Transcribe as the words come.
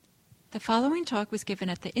The following talk was given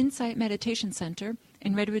at the Insight Meditation Center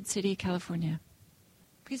in Redwood City, California.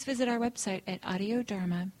 Please visit our website at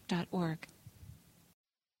audiodharma.org.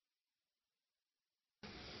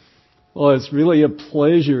 Well, it's really a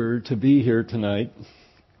pleasure to be here tonight.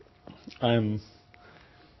 I'm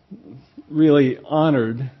really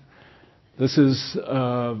honored. This is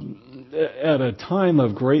at a time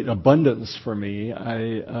of great abundance for me.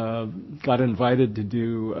 I got invited to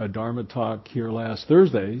do a Dharma talk here last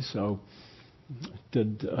Thursday, so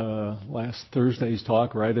did last Thursday's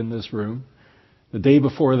talk right in this room. The day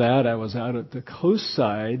before that, I was out at the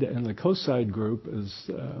Coastside, and the Coastside group is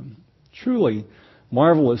truly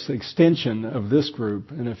marvelous extension of this group.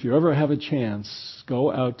 And if you ever have a chance,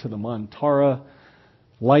 go out to the Montara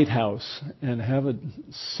Lighthouse and have a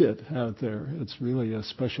sit out there. It's really a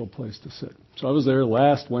special place to sit. So I was there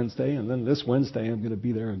last Wednesday, and then this Wednesday I'm going to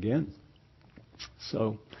be there again.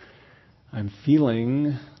 So I'm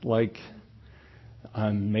feeling like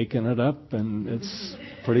I'm making it up, and it's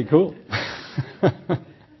pretty cool.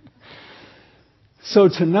 So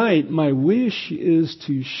tonight, my wish is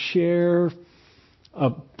to share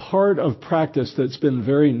a part of practice that's been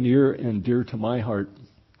very near and dear to my heart.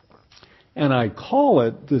 And I call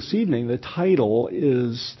it this evening, the title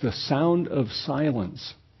is The Sound of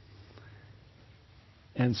Silence.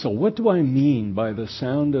 And so what do I mean by the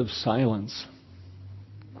sound of silence?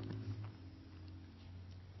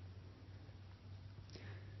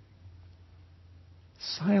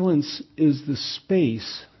 Silence is the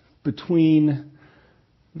space between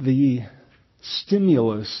the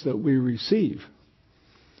stimulus that we receive.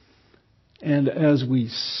 And as we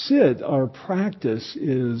sit, our practice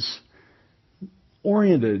is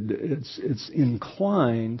oriented, it's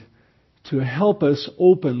inclined to help us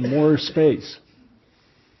open more space.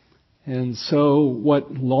 And so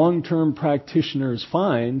what long-term practitioners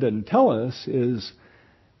find and tell us is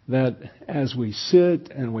that as we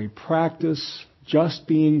sit and we practice just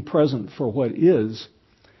being present for what is,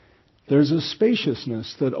 there's a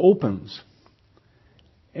spaciousness that opens.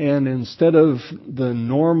 And instead of the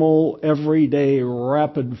normal, everyday,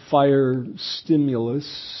 rapid-fire stimulus,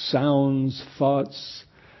 sounds, thoughts,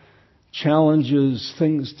 challenges,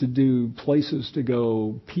 things to do, places to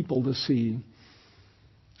go, people to see,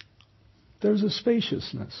 there's a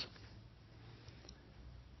spaciousness.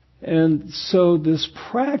 And so this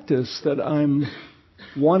practice that I'm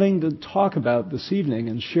wanting to talk about this evening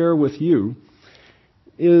and share with you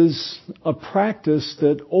is a practice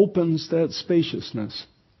that opens that spaciousness.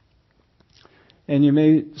 And you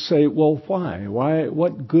may say, well, why?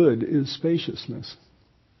 What good is spaciousness?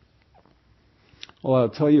 Well, I'll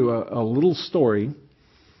tell you a little story.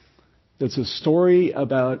 It's a story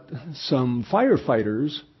about some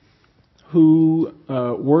firefighters who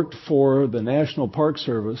worked for the National Park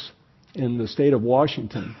Service in the state of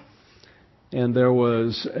Washington. And there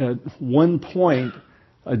was, at one point,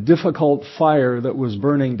 a difficult fire that was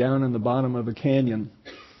burning down in the bottom of a canyon.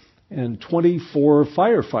 And 24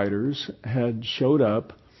 firefighters had showed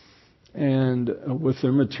up, and with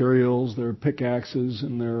their materials, their pickaxes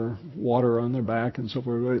and their water on their back and so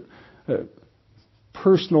forth,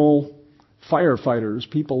 personal firefighters,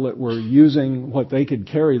 people that were using what they could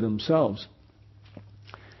carry themselves.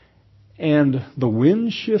 And the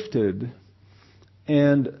wind shifted,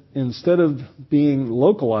 and instead of being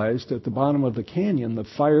localized at the bottom of the canyon, the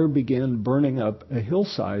fire began burning up a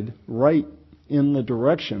hillside right in the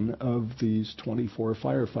direction of these 24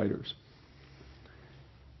 firefighters.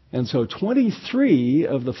 And so 23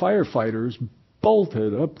 of the firefighters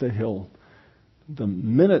bolted up the hill. The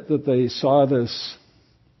minute that they saw this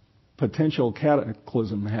potential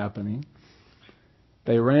cataclysm happening,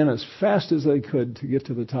 they ran as fast as they could to get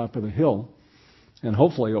to the top of the hill, and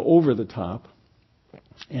hopefully over the top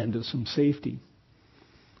and to some safety.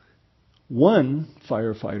 One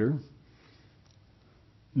firefighter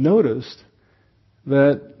noticed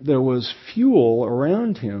that there was fuel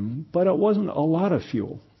around him, but it wasn't a lot of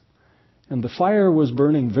fuel. And the fire was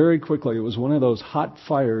burning very quickly. It was one of those hot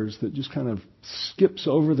fires that just kind of skips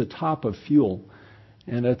over the top of fuel.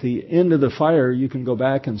 And at the end of the fire, you can go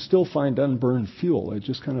back and still find unburned fuel. It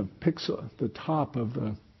just kind of picks the top of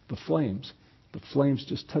the flames. The flames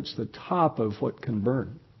just touch the top of what can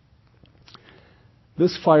burn.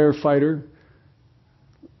 This firefighter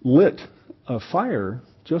lit a fire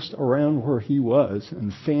just around where he was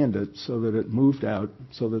and fanned it so that it moved out,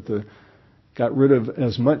 so that got rid of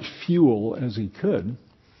as much fuel as he could.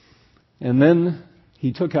 And then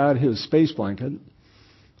he took out his space blanket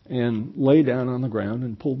and lay down on the ground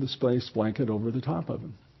and pulled the space blanket over the top of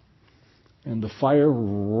him. And the fire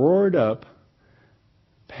roared up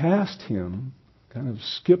past him kind of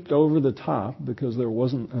skipped over the top because there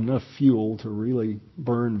wasn't enough fuel to really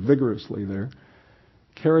burn vigorously there,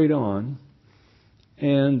 carried on,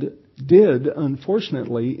 and did,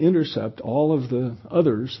 unfortunately, intercept all of the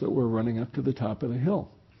others that were running up to the top of the hill.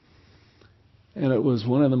 And it was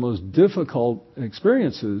one of the most difficult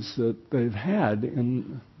experiences that they've had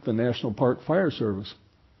in the National Park Fire Service.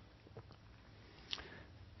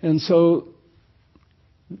 And so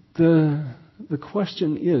the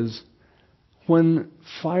question is, when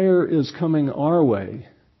fire is coming our way,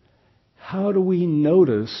 how do we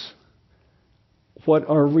notice what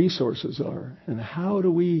our resources are? And how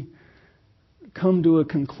do we come to a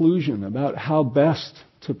conclusion about how best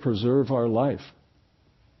to preserve our life?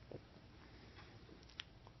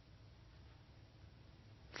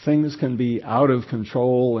 Things can be out of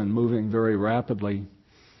control and moving very rapidly,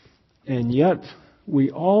 and yet we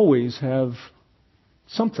always have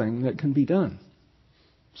something that can be done.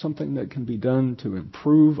 Something that can be done to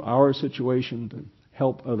improve our situation, to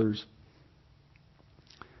help others.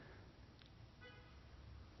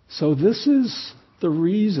 So this is the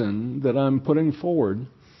reason that I'm putting forward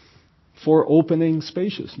for opening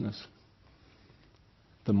spaciousness.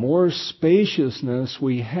 The more spaciousness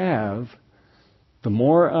we have, the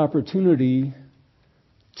more opportunity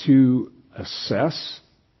to assess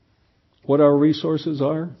what our resources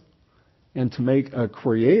are and to make a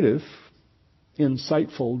creative,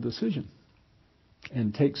 insightful decision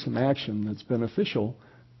and take some action that's beneficial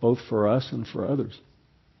both for us and for others.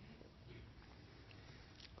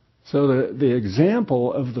 So the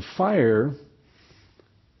example of the fire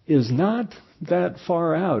is not that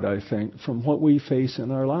far out, I think, from what we face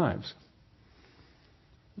in our lives.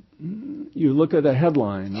 You look at a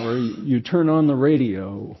headline, or you turn on the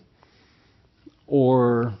radio,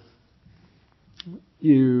 or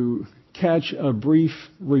you catch a brief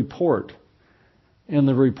report, and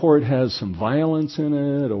the report has some violence in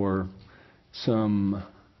it, or some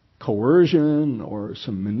coercion, or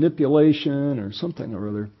some manipulation, or something or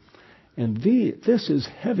other. And this is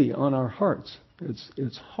heavy on our hearts.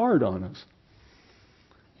 It's hard on us.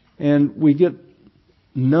 And we get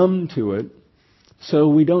numb to it, so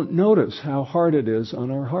we don't notice how hard it is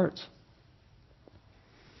on our hearts.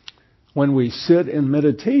 When we sit in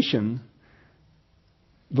meditation,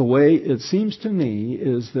 the way it seems to me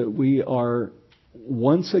is that we are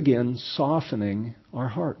once again softening our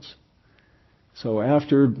hearts. So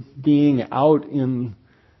after being out in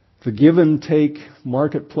the give and take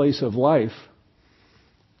marketplace of life,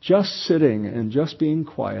 just sitting and just being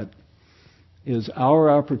quiet is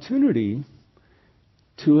our opportunity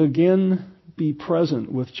to again be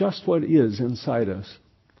present with just what is inside us.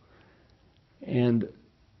 And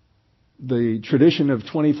the tradition of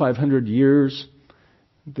 2,500 years,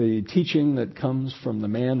 the teaching that comes from the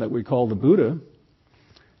man that we call the Buddha,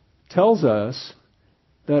 tells us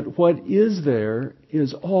that what is there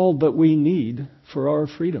is all that we need for our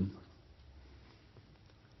freedom.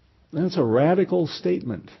 That's a radical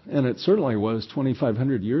statement, and it certainly was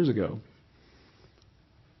 2,500 years ago,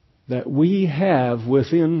 that we have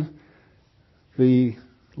within the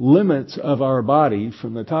limits of our body,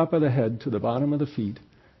 from the top of the head to the bottom of the feet,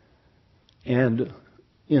 and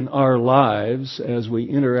in our lives as we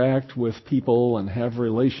interact with people and have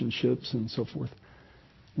relationships and so forth,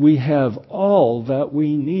 we have all that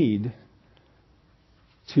we need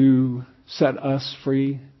to set us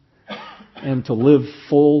free and to live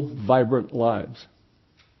full, vibrant lives.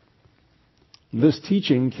 This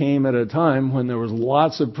teaching came at a time when there was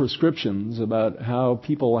lots of prescriptions about how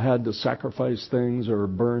people had to sacrifice things or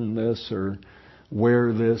burn this or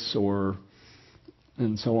wear this or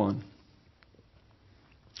and so on.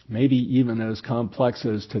 Maybe even as complex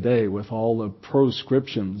as today with all the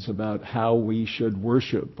proscriptions about how we should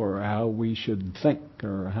worship or how we should think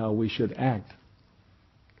or how we should act.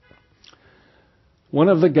 One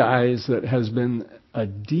of the guys that has been a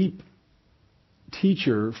deep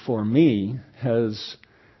teacher for me has,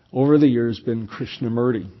 over the years, been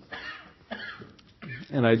Krishnamurti.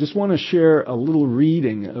 And I just want to share a little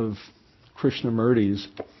reading of Krishnamurti's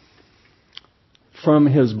from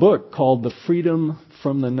his book called The Freedom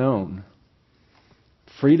from the Known.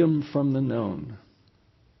 Freedom from the Known.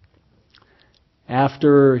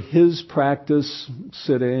 After his practice,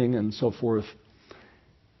 sitting and so forth,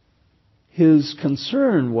 his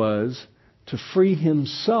concern was to free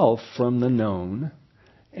himself from the known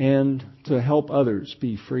and to help others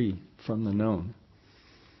be free from the known.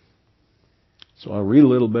 So I'll read a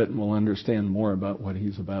little bit and we'll understand more about what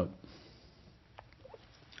he's about.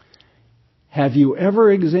 Have you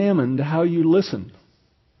ever examined how you listen?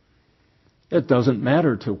 It doesn't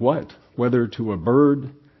matter to what, whether to a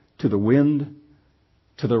bird, to the wind,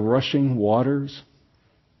 to the rushing waters,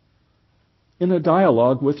 in a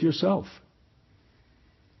dialogue with yourself.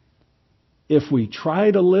 If we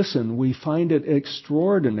try to listen, we find it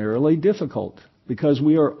extraordinarily difficult because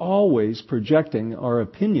we are always projecting our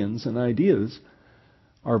opinions and ideas,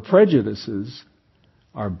 our prejudices,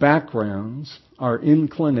 our backgrounds, our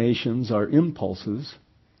inclinations, our impulses.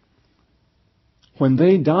 When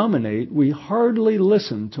they dominate, we hardly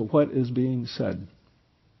listen to what is being said.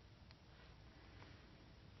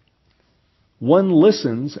 One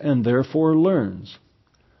listens and therefore learns,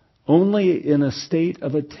 only in a state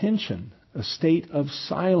of attention, a state of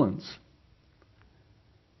silence,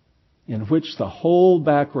 in which the whole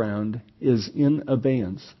background is in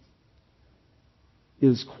abeyance,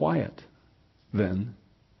 is quiet. Then,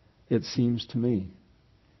 it seems to me,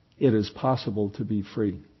 it is possible to be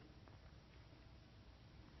free.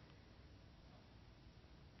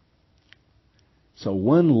 So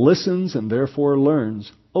one listens and therefore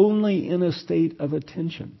learns only in a state of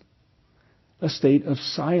attention, a state of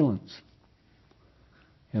silence,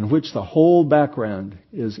 in which the whole background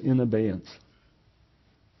is in abeyance.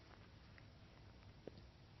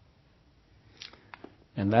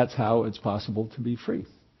 And that's how it's possible to be free.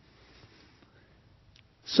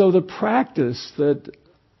 So the practice that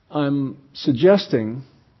I'm suggesting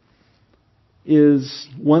is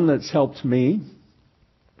one that's helped me.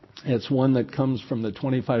 It's one that comes from the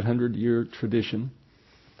 2,500-year tradition.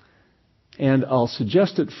 And I'll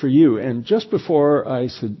suggest it for you. And just before I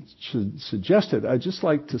suggest it, I'd just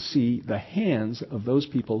like to see the hands of those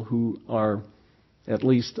people who are at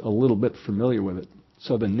least a little bit familiar with it.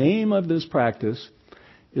 So the name of this practice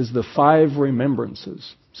is the 5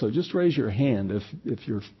 remembrances. So just raise your hand if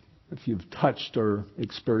you've touched or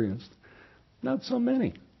experienced. Not so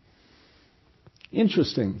many.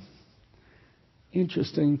 Interesting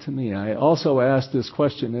to me. I also asked this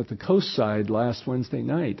question at the Coast Side last Wednesday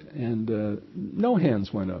night, and no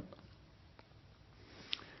hands went up.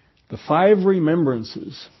 The 5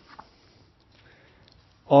 remembrances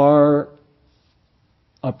are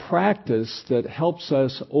a practice that helps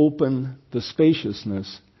us open the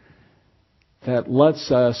spaciousness that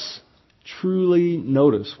lets us truly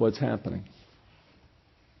notice what's happening.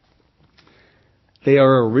 They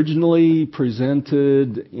are originally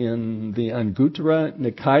presented in the Anguttara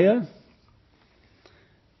Nikaya,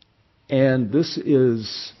 and this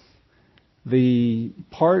is the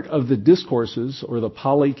part of the discourses, or the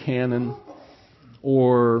Pali Canon,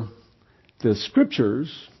 or the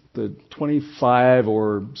scriptures, the 25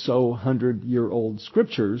 or so 100-year-old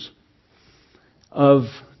scriptures, of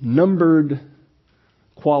numbered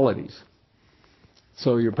qualities.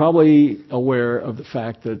 So you're probably aware of the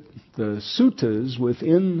fact that the suttas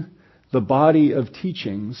within the body of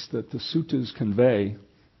teachings that the suttas convey,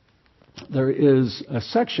 there is a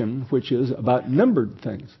section which is about numbered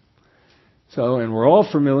things. So, and we're all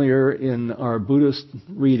familiar in our Buddhist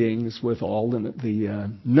readings with all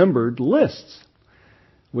the numbered lists.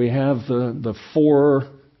 We have the 4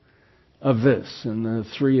 of this, and the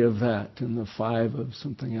 3 of that, and the 5 of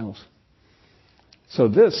something else. So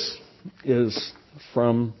this is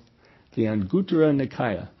from the Anguttara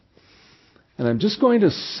Nikaya. And I'm just going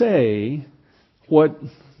to say what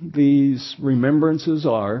these remembrances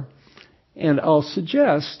are, and I'll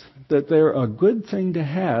suggest that they're a good thing to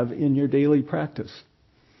have in your daily practice.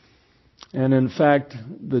 And in fact,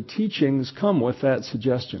 the teachings come with that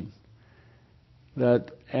suggestion,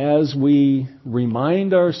 that as we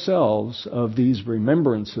remind ourselves of these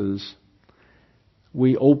remembrances,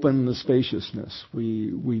 we open the spaciousness.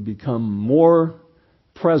 We become more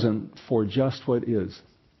present for just what is.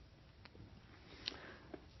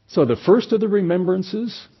 So the first of the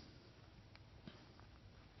remembrances,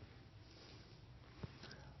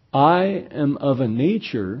 I am of a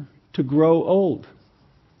nature to grow old.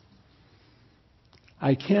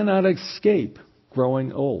 I cannot escape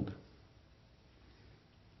growing old.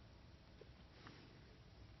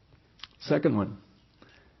 Second one,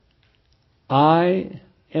 I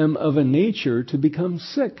am of a nature to become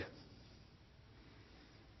sick.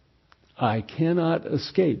 I cannot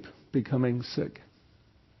escape becoming sick.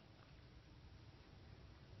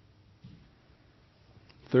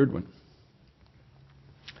 Third one,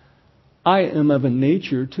 I am of a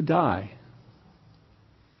nature to die.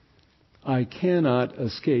 I cannot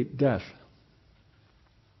escape death.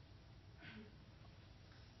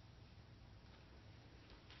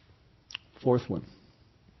 Fourth one,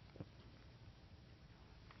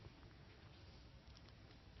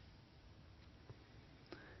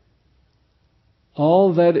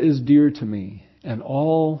 all that is dear to me and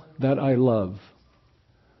all that I love,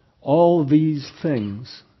 all these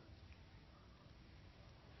things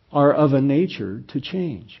are of a nature to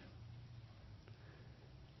change.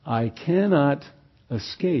 I cannot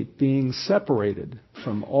escape being separated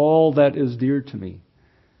from all that is dear to me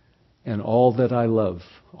and all that I love,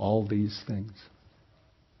 all these things.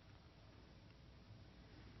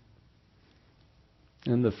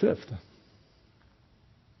 And the fifth,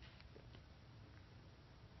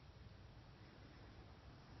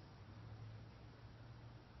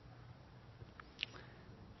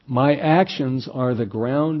 my actions are the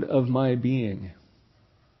ground of my being.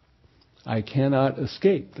 I cannot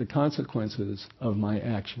escape the consequences of my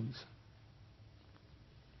actions.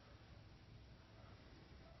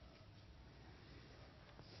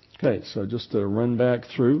 Okay, so just to run back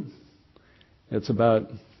through, it's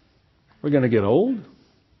about we're going to get old,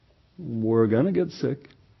 we're going to get sick,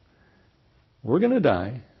 we're going to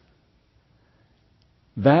die.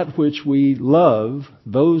 That which we love,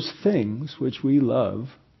 those things which we love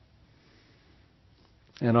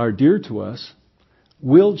and are dear to us,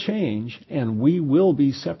 will change, and we will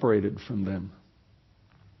be separated from them.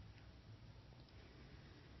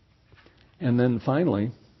 And then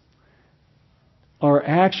finally, our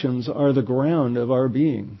actions are the ground of our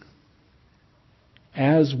being.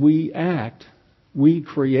 As we act, we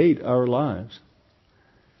create our lives.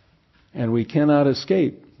 And we cannot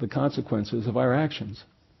escape the consequences of our actions.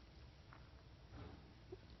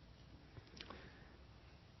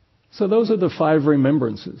 So those are the 5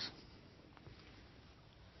 remembrances.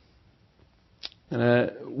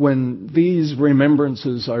 When these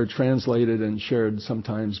remembrances are translated and shared,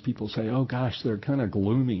 sometimes people say, oh gosh, they're kind of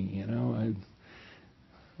gloomy, I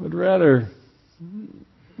would rather,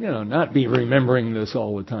 not be remembering this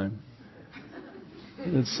all the time.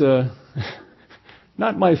 It's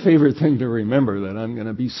not my favorite thing to remember that I'm going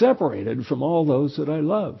to be separated from all those that I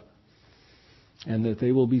love and that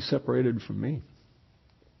they will be separated from me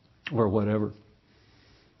or whatever.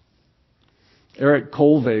 Eric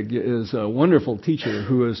Kolvig is a wonderful teacher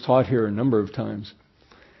who has taught here a number of times.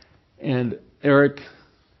 And Eric,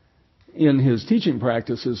 in his teaching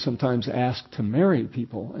practice, is sometimes asked to marry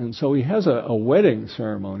people. And so he has a wedding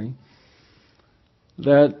ceremony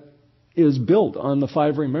that is built on the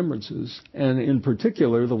 5 remembrances, and in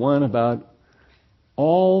particular the one about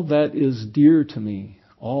all that is dear to me,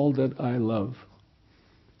 all that I love,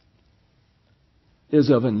 is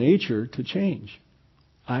of a nature to change.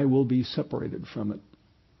 I will be separated from it.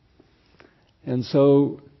 And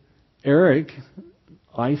so Eric,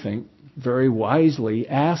 I think, very wisely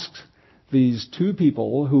asks these 2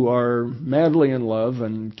 people who are madly in love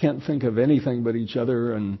and can't think of anything but each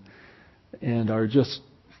other and are just,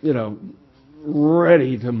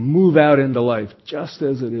 ready to move out into life just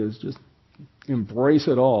as it is, just embrace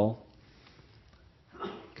it all,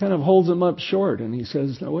 kind of holds them up short and he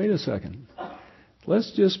says, now wait a second,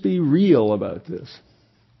 let's just be real about this.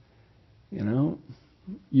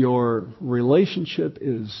 Your relationship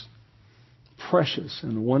is precious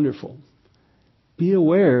and wonderful. Be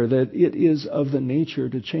aware that it is of the nature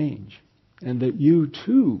to change, and that you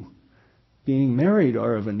too, being married,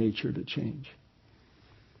 are of a nature to change.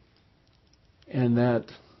 And that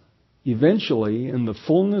eventually, in the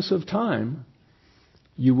fullness of time,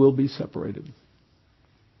 you will be separated.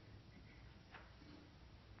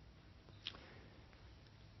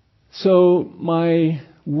 So my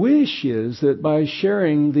wish is that by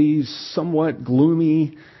sharing these somewhat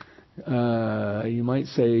gloomy, you might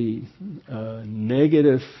say,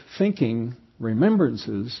 negative thinking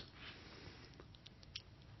remembrances,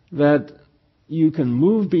 that you can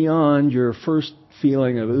move beyond your first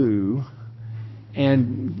feeling of ooh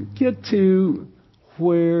and get to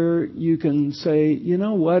where you can say, you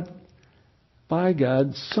know what, by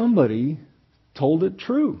God, somebody told it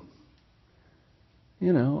true.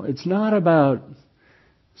 It's not about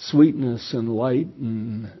sweetness and light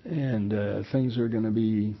and things are going to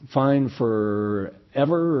be fine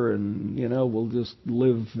forever and, we'll just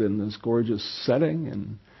live in this gorgeous setting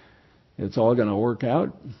and it's all going to work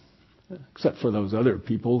out, except for those other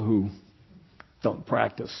people who don't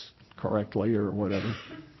practice correctly or whatever.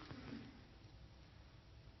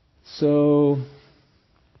 So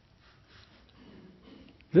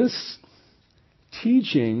this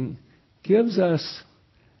teaching gives us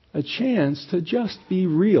a chance to just be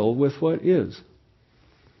real with what is.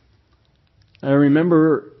 I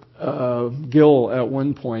remember Gil at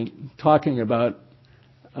one point talking about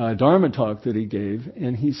a Dharma talk that he gave,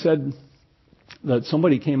 and he said that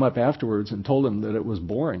somebody came up afterwards and told him that it was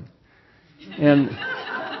boring. And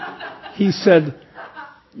he said,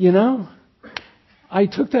 I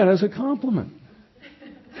took that as a compliment.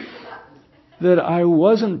 That I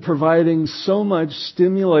wasn't providing so much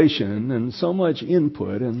stimulation and so much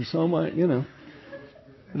input and so much,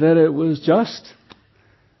 that it was just,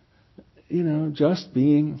 just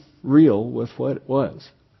being real with what it was.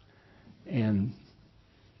 And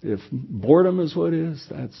if boredom is what it is,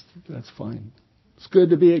 that's fine. It's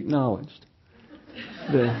good to be acknowledged.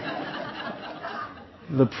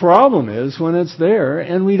 The problem is when it's there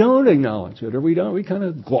and we don't acknowledge it, or we kind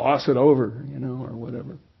of gloss it over, or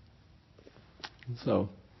whatever. So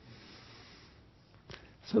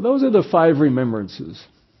those are the 5 remembrances.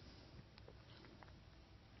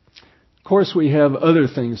 Of course, we have other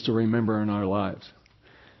things to remember in our lives.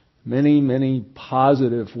 Many, many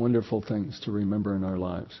positive, wonderful things to remember in our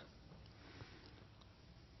lives.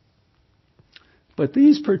 But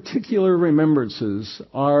these particular remembrances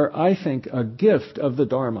are, I think, a gift of the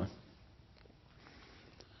Dharma.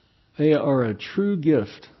 They are a true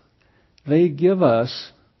gift. They give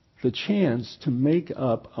us the chance to make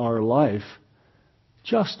up our life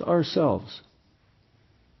just ourselves.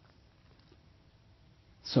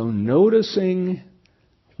 So noticing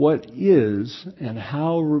what is and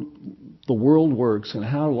how the world works and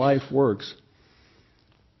how life works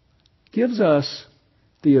gives us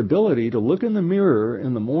the ability to look in the mirror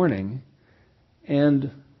in the morning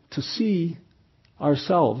and to see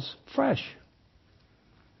ourselves fresh.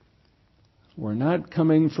 We're not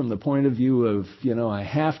coming from the point of view of, I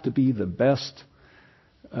have to be the best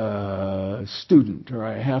student, or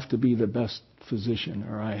I have to be the best physician,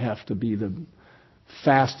 or I have to be the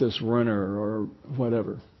fastest runner, or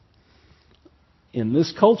whatever. In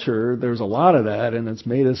this culture, there's a lot of that, and it's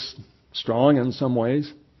made us strong in some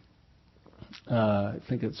ways. I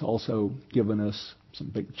think it's also given us some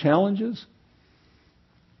big challenges.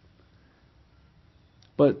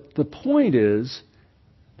 But the point is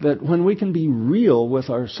that when we can be real with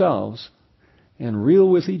ourselves and real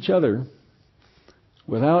with each other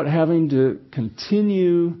without having to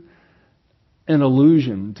continue an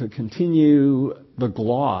illusion, to continue the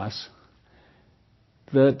gloss,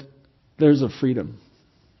 that there's a freedom.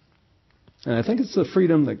 And I think it's the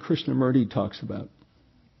freedom that Krishnamurti talks about.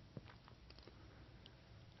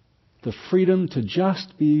 The freedom to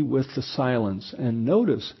just be with the silence and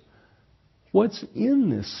notice what's in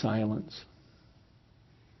this silence.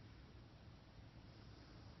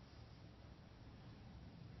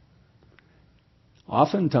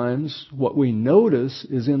 Oftentimes, what we notice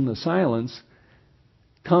is in the silence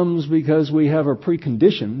comes because we have a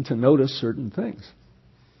precondition to notice certain things.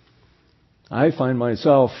 I find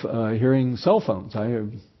myself hearing cell phones. I have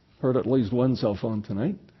heard at least one cell phone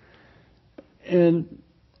tonight. And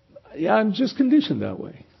I'm just conditioned that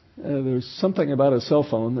way. There's something about a cell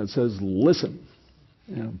phone that says, listen,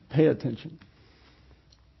 pay attention.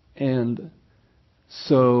 And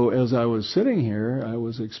so as I was sitting here, I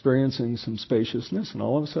was experiencing some spaciousness, and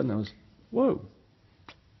all of a sudden I was, whoa.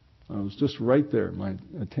 I was just right there. My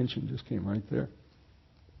attention just came right there.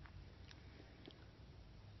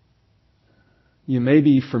 You may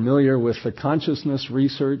be familiar with the consciousness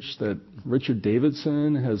research that Richard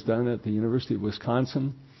Davidson has done at the University of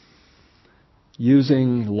Wisconsin,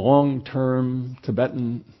 using long-term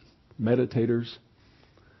Tibetan meditators.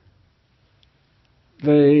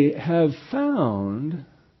 They have found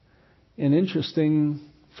an interesting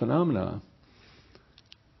phenomena,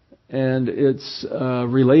 and it's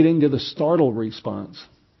relating to the startle response.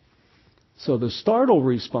 So the startle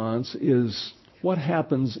response is what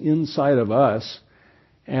happens inside of us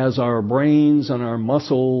as our brains and our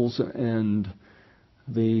muscles and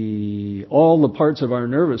all the parts of our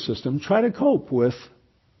nervous system try to cope with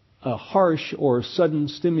a harsh or sudden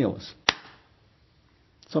stimulus.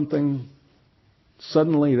 Something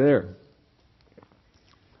suddenly there.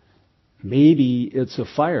 Maybe it's a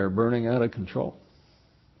fire burning out of control.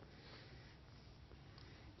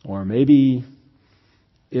 Or maybe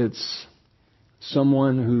it's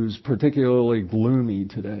someone who's particularly gloomy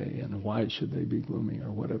today, and why should they be gloomy,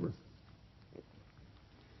 or whatever.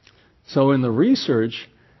 So in the research,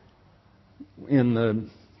 in the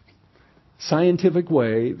scientific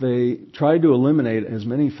way, they tried to eliminate as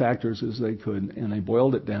many factors as they could, and they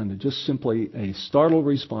boiled it down to just simply a startle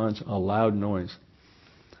response, a loud noise.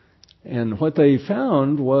 And what they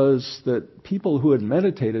found was that people who had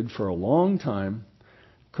meditated for a long time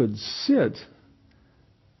could sit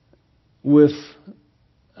with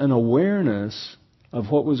an awareness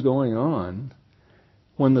of what was going on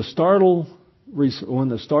when the startling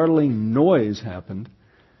noise happened.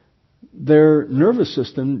 Their nervous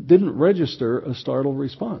system didn't register a startle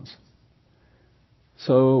response.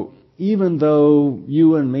 So even though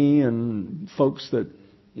you and me and folks that,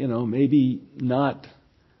 maybe not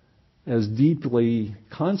as deeply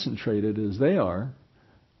concentrated as they are,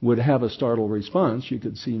 would have a startle response, you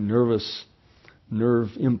could see nervous nerve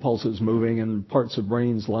impulses moving and parts of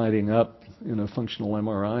brains lighting up in a functional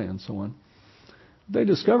MRI and so on. What they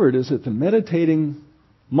discovered is that the meditating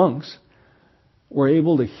monks were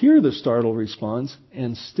able to hear the startle response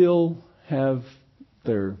and still have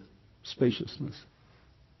their spaciousness.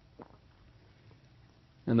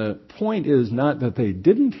 And the point is not that they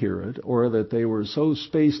didn't hear it or that they were so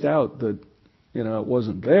spaced out that, it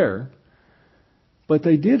wasn't there, but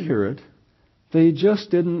they did hear it. They just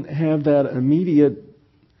didn't have that immediate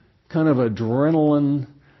kind of adrenaline,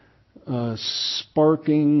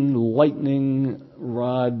 sparking, lightning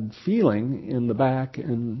rod feeling in the back,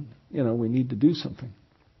 and, we need to do something.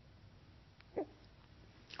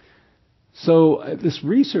 So this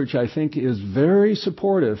research, I think, is very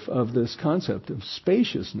supportive of this concept of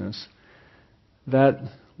spaciousness that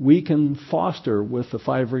we can foster with the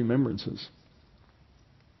 5 remembrances.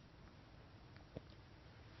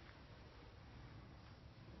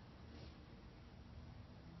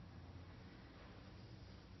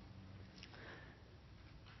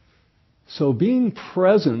 So being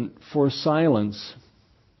present for silence,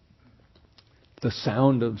 the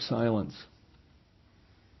sound of silence.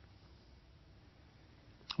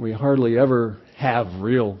 We hardly ever have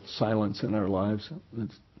real silence in our lives.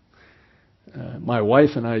 My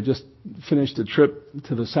wife and I just finished a trip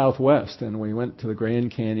to the Southwest, and we went to the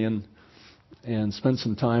Grand Canyon and spent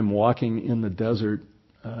some time walking in the desert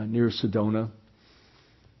near Sedona.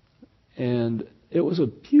 And it was a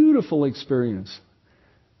beautiful experience.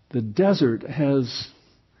 The desert has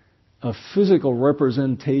a physical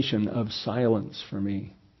representation of silence for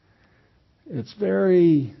me. It's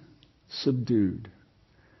very subdued.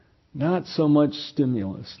 Not so much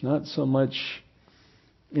stimulus, not so much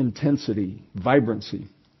intensity, vibrancy.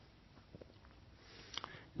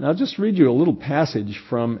 And I'll just read you a little passage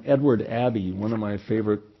from Edward Abbey, one of my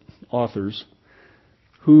favorite authors,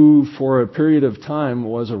 who for a period of time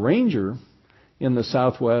was a ranger in the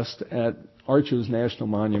Southwest at Arches National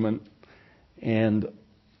Monument and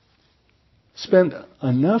spent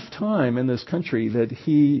enough time in this country that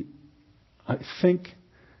he, I think,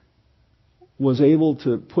 was able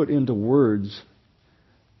to put into words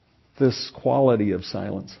this quality of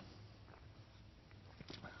silence.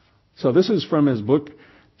 So this is from his book,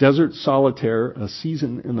 Desert Solitaire, A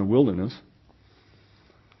Season in the Wilderness.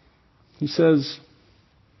 He says,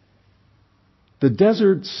 "The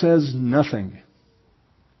desert says nothing.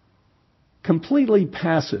 Completely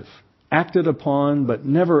passive, acted upon but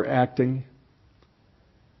never acting.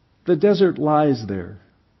 The desert lies there,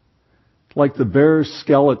 like the bare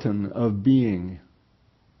skeleton of being.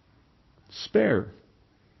 Spare,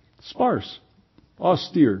 sparse,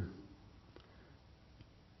 austere,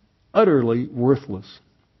 utterly worthless,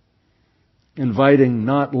 inviting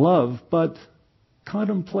not love, but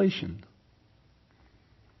contemplation.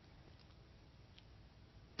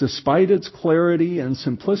 Despite its clarity and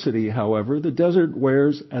simplicity, however, the desert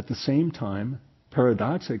wears at the same time,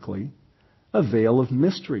 paradoxically, a veil of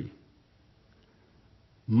mystery.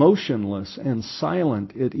 Motionless and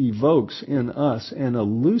silent, it evokes in us an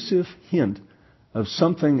elusive hint of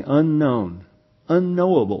something unknown,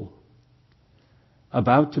 unknowable,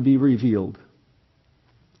 about to be revealed.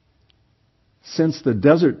 Since the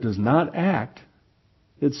desert does not act,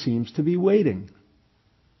 it seems to be waiting.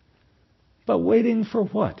 But waiting for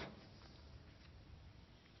what?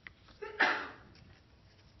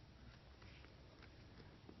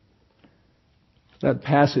 That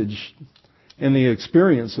passage and the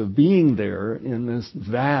experience of being there in this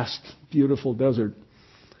vast, beautiful desert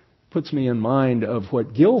puts me in mind of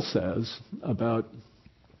what Gill says about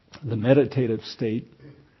the meditative state,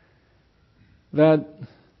 that,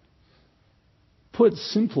 put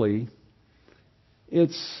simply,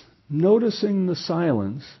 it's noticing the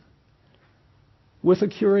silence with a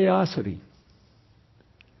curiosity.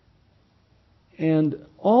 And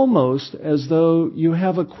almost as though you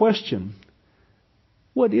have a question.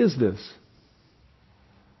 What is this?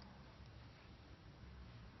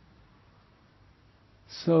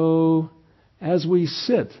 So, as we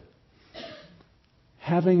sit,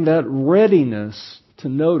 having that readiness to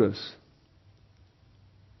notice,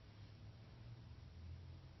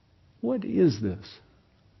 what is this?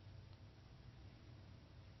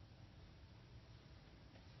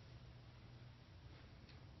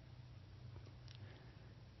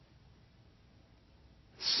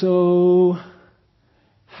 So,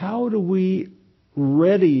 how do we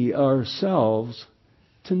ready ourselves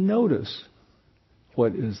to notice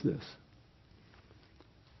what is this?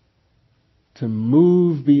 To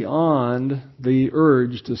move beyond the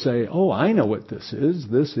urge to say, oh, I know what this is.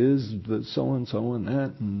 This is the so-and-so and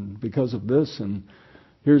that, and because of this, and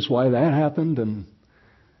here's why that happened.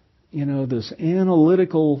 this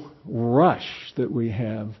analytical rush that we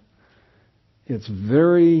have, it's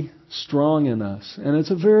very strong in us. And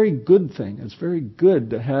it's a very good thing. It's very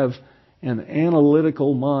good to have an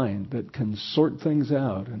analytical mind that can sort things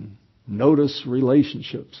out and notice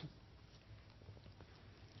relationships.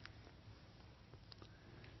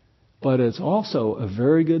 But it's also a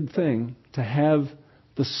very good thing to have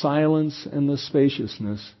the silence and the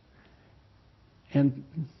spaciousness and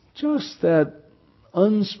just that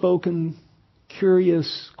unspoken,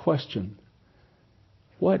 curious question.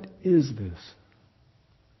 What is this?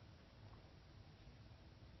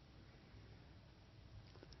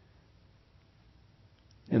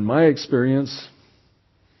 In my experience,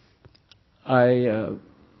 I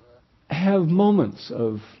have moments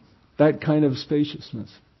of that kind of spaciousness.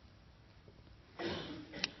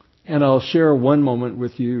 And I'll share one moment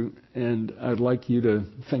with you, and I'd like you to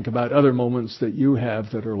think about other moments that you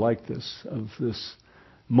have that are like this, of this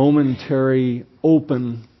momentary,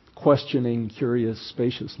 open, questioning, curious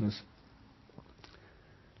spaciousness.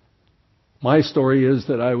 My story is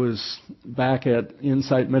that I was back at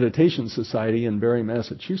Insight Meditation Society in Barre,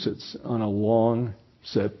 Massachusetts on a long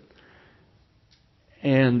sit.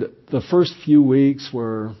 And the first few weeks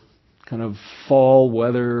were kind of fall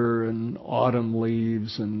weather and autumn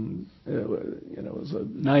leaves, and it was a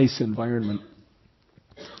nice environment.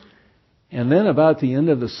 And then about the end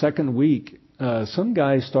of the second week, some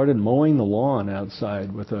guy started mowing the lawn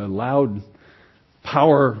outside with a loud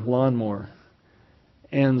power lawnmower.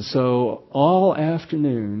 And so all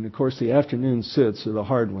afternoon, of course the afternoon sits are the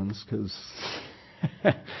hard ones because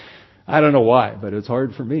I don't know why, but it's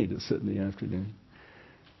hard for me to sit in the afternoon.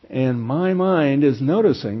 And my mind is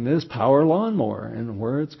noticing this power lawnmower and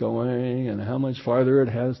where it's going and how much farther it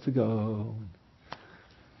has to go.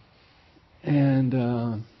 And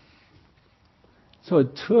so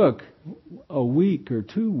it took a week or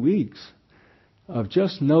 2 weeks of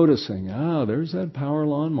just noticing, there's that power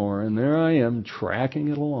lawnmower, and there I am tracking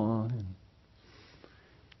it along. And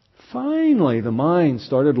finally, the mind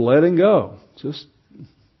started letting go. Just,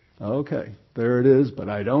 okay, there it is, but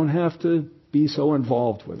I don't have to be so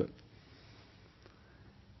involved with it.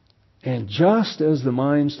 And just as the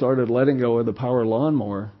mind started letting go of the power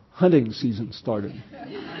lawnmower, hunting season started.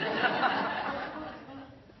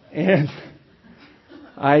 And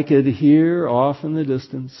I could hear off in the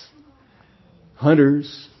distance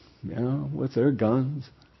hunters, with their guns.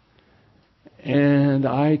 And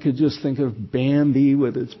I could just think of Bambi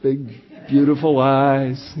with its big, beautiful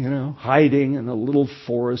eyes, hiding in a little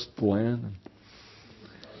forest glen.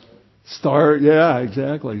 Startled.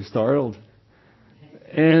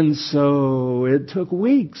 And so it took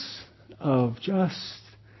weeks of just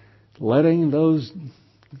letting those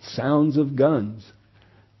sounds of guns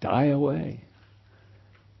die away.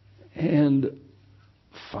 And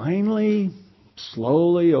finally,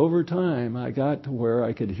 slowly over time, I got to where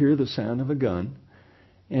I could hear the sound of a gun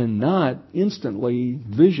and not instantly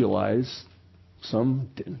visualize some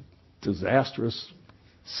disastrous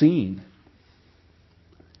scene.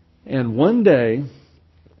 And one day,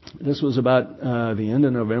 this was about the end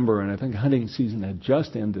of November, and I think hunting season had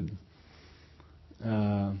just ended.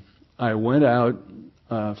 I went out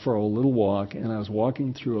for a little walk, and I was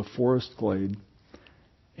walking through a forest glade,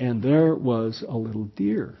 and there was a little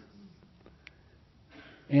deer.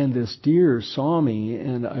 And this deer saw me,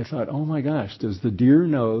 and I thought, oh my gosh, does the deer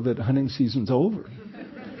know that hunting season's over?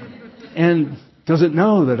 And does it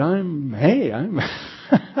know that I'm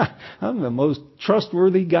I'm the most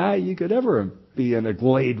trustworthy guy you could ever be in a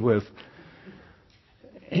glade with?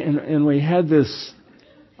 And we had this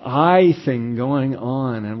eye thing going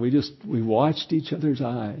on, and we watched each other's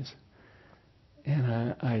eyes.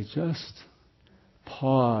 And I just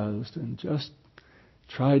paused and just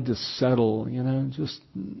tried to settle, just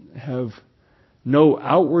have no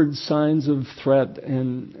outward signs of threat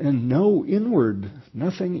and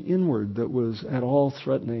nothing inward that was at all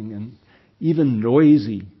threatening and even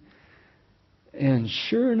noisy. And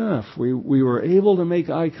sure enough, we were able to make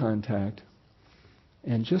eye contact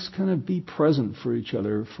and just kind of be present for each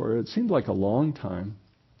other for it seemed like a long time.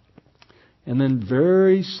 And then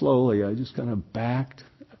very slowly, I just kind of backed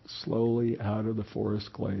slowly out of the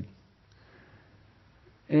forest glade.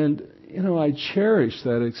 And, I cherished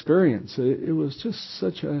that experience. It was just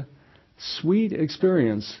such a sweet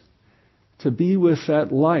experience to be with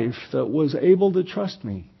that life that was able to trust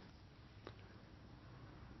me.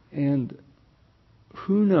 And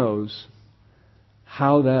who knows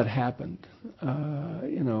how that happened.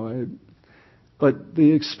 But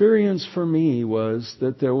the experience for me was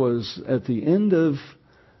that there was, at the end of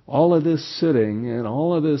all of this sitting and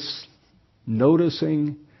all of this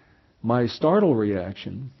noticing my startle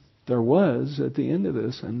reaction, there was, at the end of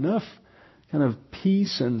this, enough kind of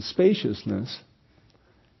peace and spaciousness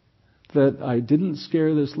that I didn't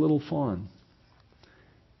scare this little fawn.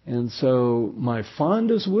 And so my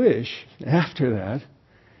fondest wish after that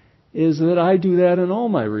is that I do that in all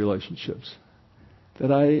my relationships.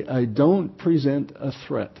 That I don't present a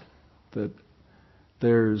threat. That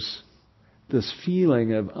there's this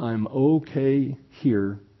feeling of I'm okay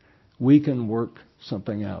here. We can work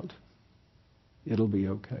something out. It'll be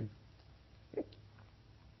okay.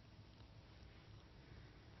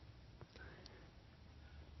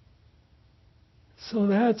 So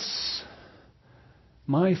that's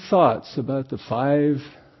my thoughts about the 5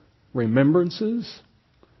 remembrances,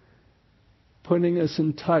 putting us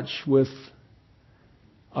in touch with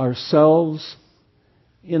ourselves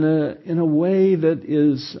in a way that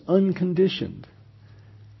is unconditioned,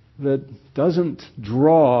 that doesn't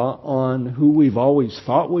draw on who we've always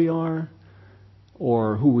thought we are,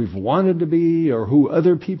 or who we've wanted to be, or who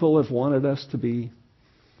other people have wanted us to be.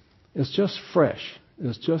 It's just fresh.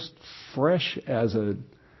 It's just fresh as a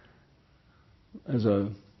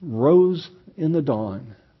rose in the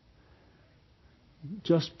dawn.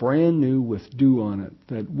 Just brand new with dew on it.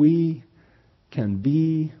 That we can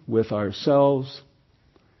be with ourselves.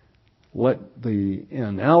 Let the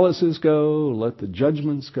analysis go, let the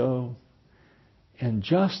judgments go, and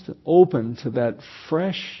just open to that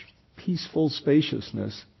fresh, peaceful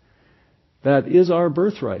spaciousness that is our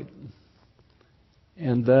birthright.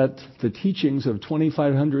 And that the teachings of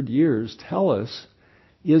 2,500 years tell us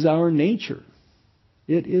is our nature.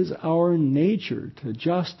 It is our nature to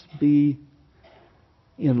just be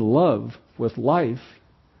in love with life,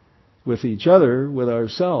 with each other, with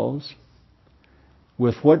ourselves,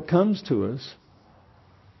 with what comes to us,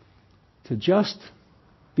 to just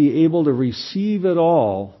be able to receive it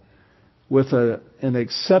all with an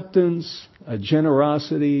acceptance, a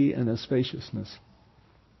generosity, and a spaciousness.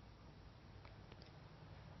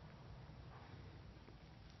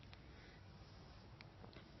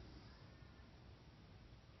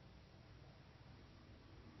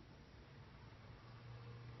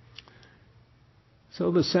 So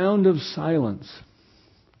the sound of silence.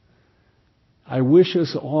 I wish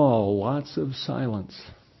us all lots of silence.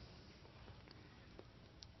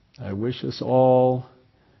 I wish us all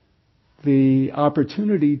the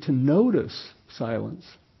opportunity to notice silence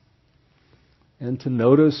and to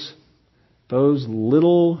notice those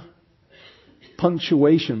little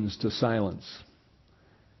punctuations to silence.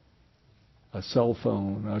 A cell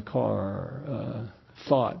phone, a car, a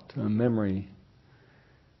thought, a memory.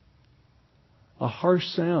 A harsh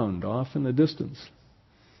sound off in the distance,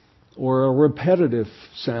 or a repetitive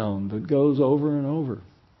sound that goes over and over.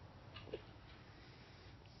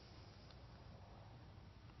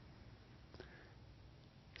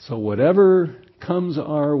 So whatever comes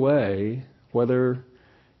our way, whether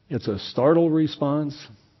it's a startled response,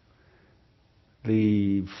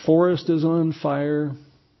 the forest is on fire,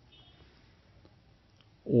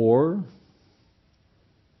 or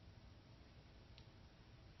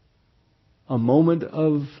a moment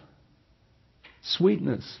of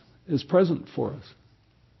sweetness is present for us.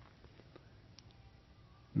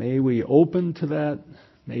 May we open to that.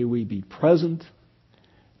 May we be present.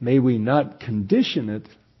 May we not condition it.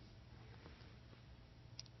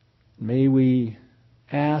 May we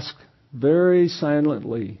ask very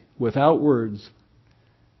silently, without words,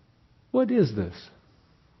 what is this?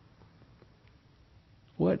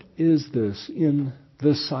 What is this in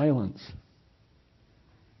this silence?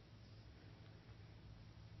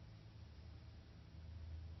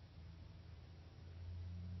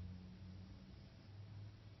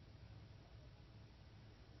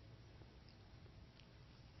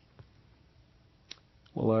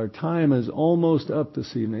 Well, our time is almost up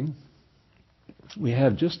this evening. We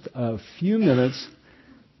have just a few minutes.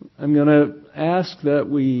 I'm going to ask that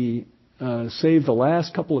we save the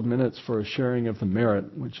last couple of minutes for a sharing of the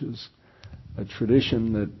merit, which is a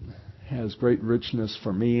tradition that has great richness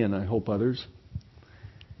for me and I hope others.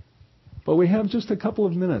 But we have just a couple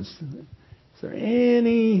of minutes. Is there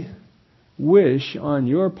any wish on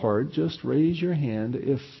your part? Just raise your hand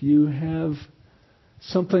if you have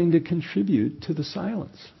something to contribute to the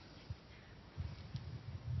silence.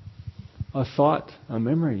 A thought, a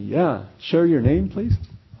memory. Yeah. Share your name, please.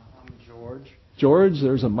 I'm George. George,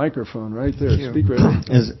 there's a microphone right there. Speak right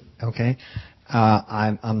Is okay.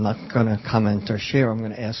 I'm not going to comment or share. I'm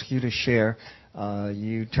going to ask you to share.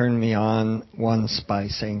 You turned me on once by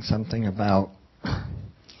saying something about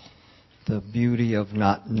the beauty of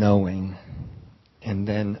not knowing. And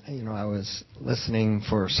then, I was listening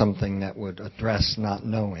for something that would address not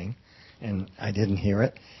knowing, and I didn't hear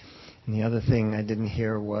it. And the other thing I didn't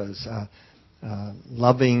hear was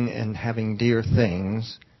loving and having dear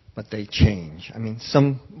things, but they change. I mean,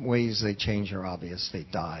 some ways they change are obvious. They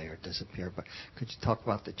die or disappear. But could you talk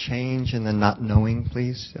about the change and the not knowing,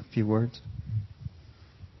 please? A few words.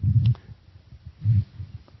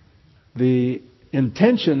 The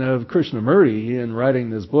intention of Krishnamurti in writing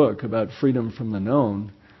this book about freedom from the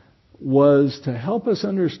known was to help us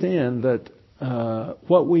understand that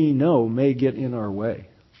what we know may get in our way.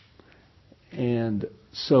 And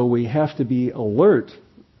so we have to be alert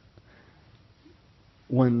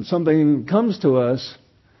when something comes to us,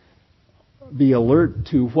 be alert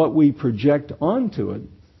to what we project onto it.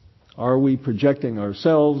 Are we projecting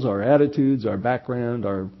ourselves, our attitudes, our background,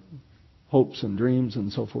 our hopes and dreams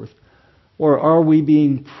and so forth? Or are we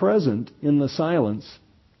being present in the silence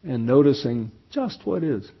and noticing just what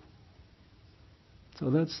is? So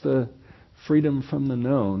that's the freedom from the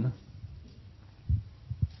known.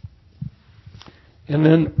 And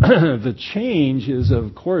then the change is,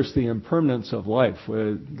 of course, the impermanence of life.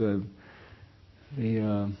 We've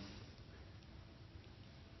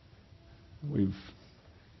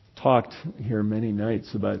talked here many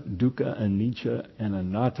nights about dukkha, anicca, and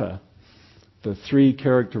anatta, the three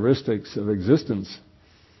characteristics of existence.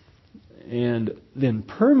 And the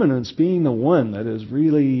impermanence being the one that is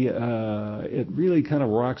really, it really kind of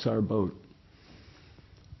rocks our boat.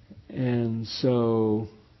 And so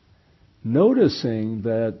noticing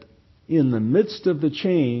that in the midst of the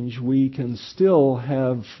change, we can still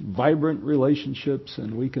have vibrant relationships,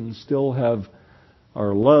 and we can still have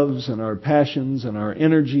our loves and our passions and our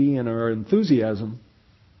energy and our enthusiasm,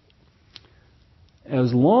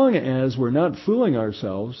 as long as we're not fooling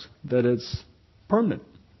ourselves that it's permanent.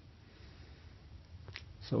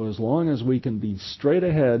 So as long as we can be straight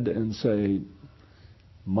ahead and say,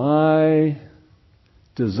 my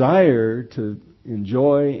desire to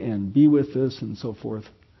enjoy and be with this and so forth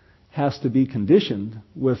has to be conditioned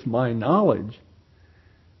with my knowledge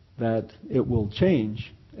that it will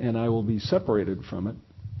change and I will be separated from it,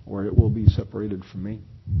 or it will be separated from me.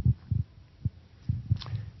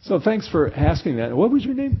 So thanks for asking that. What was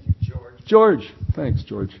your name? George. George. Thanks,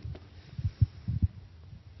 George.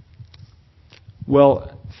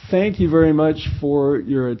 Well, thank you very much for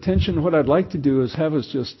your attention. What I'd like to do is have us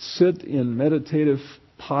just sit in meditative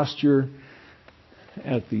posture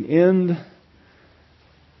at the end,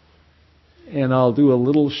 and I'll do a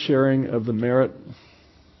little sharing of the merit.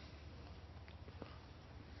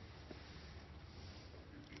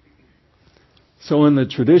 So in the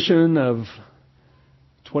tradition of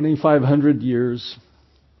 2,500 years,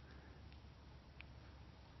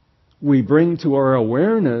 we bring to our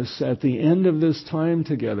awareness at the end of this time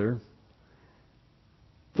together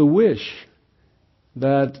the wish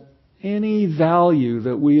that any value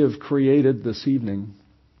that we have created this evening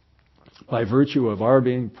by virtue of our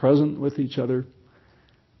being present with each other,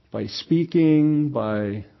 by speaking,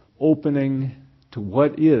 by opening to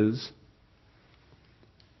what is,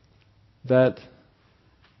 that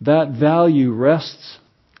value rests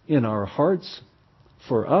in our hearts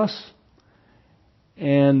for us,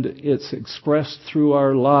 and it's expressed through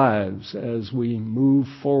our lives as we move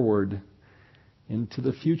forward into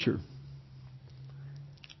the future.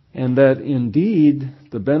 And that indeed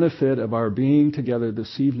the benefit of our being together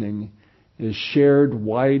this evening is shared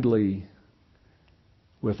widely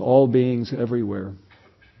with all beings everywhere.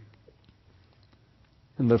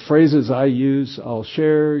 And the phrases I use, I'll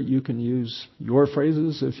share. You can use your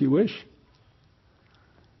phrases if you wish.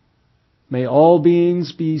 May all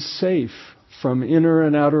beings be safe from inner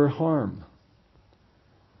and outer harm.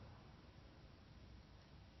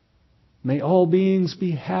 May all beings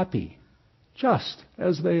be happy, just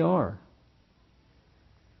as they are.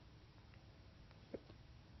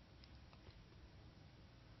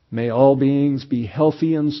 May all beings be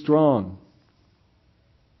healthy and strong.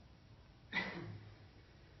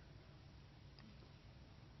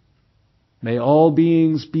 May all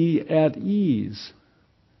beings be at ease,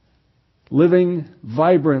 living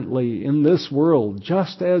vibrantly in this world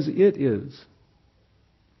just as it is.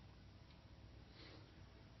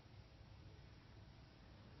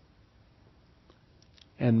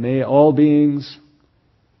 And may all beings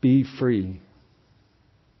be free.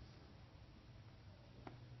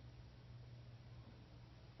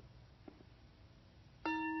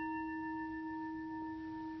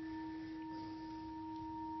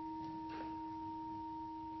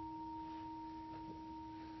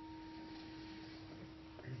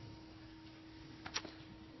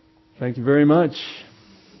 Thank you very much.